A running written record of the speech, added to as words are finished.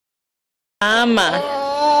Mama.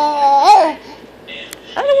 I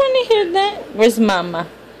don't want to hear that. Where's Mama?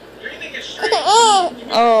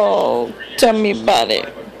 Oh, tell me about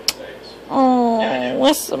it. Oh,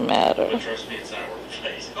 what's the matter?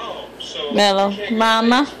 Mello,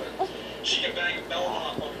 Mama?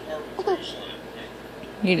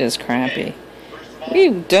 You just crampy. What are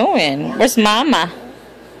you doing? Where's Mama?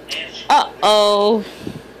 Uh-oh.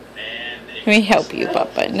 Let me help you,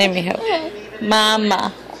 Papa. Let me help you.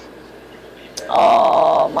 Mama.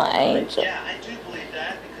 Oh, my angel.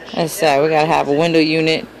 That's sad. We gotta have a window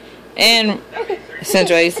unit and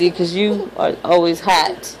central AC because you are always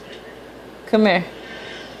hot. Come here,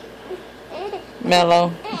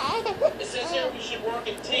 Mello. It says here we should work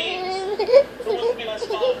in teams. Who wants to be my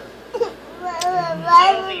sponsor?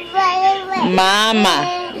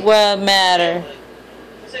 Mama, what matter?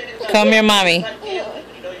 Come here, mommy.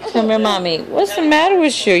 Come here, mommy. What's the matter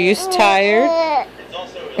with you? You tired?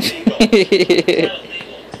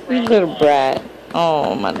 You little brat.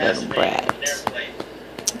 Oh, my little brat.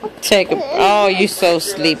 Take a. Oh, you so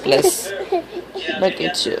sleepless. Look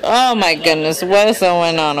at you. Oh, my goodness. What's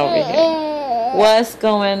going on over here? What's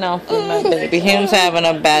going on for my baby? Him's having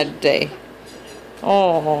a bad day.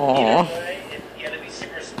 Oh.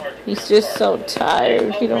 He's just so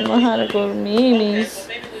tired. He don't know how to go to Mimi's.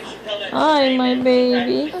 Hi, my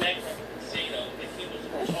baby.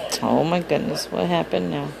 Oh, my goodness. What happened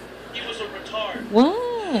now?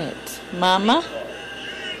 What? Mama?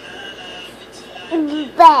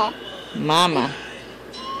 Mama.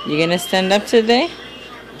 You gonna stand up today?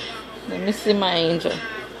 Let me see my angel.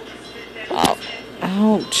 Oh,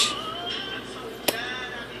 ouch.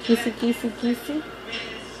 Kissy, kissy, kissy.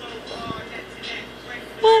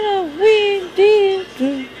 What a weird deal.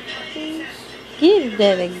 Get it,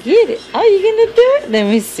 Daddy, get it. Oh, you gonna do it? Let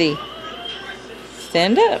me see.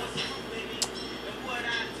 Stand up.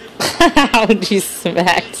 How would you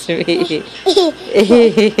smack me?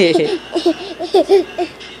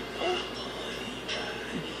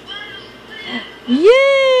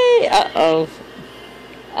 Yay! Uh-oh.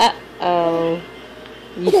 Uh-oh.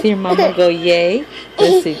 You see your mama go yay?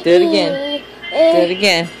 Let's see. Do it again. Do it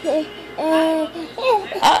again.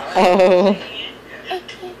 Uh-oh.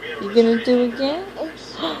 You gonna do it again?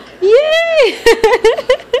 Yay!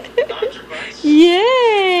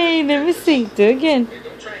 Yay! Let me see. Do it again.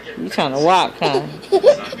 You trying to walk, huh?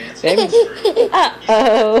 Baby.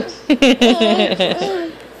 Uh-oh.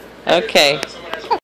 Okay.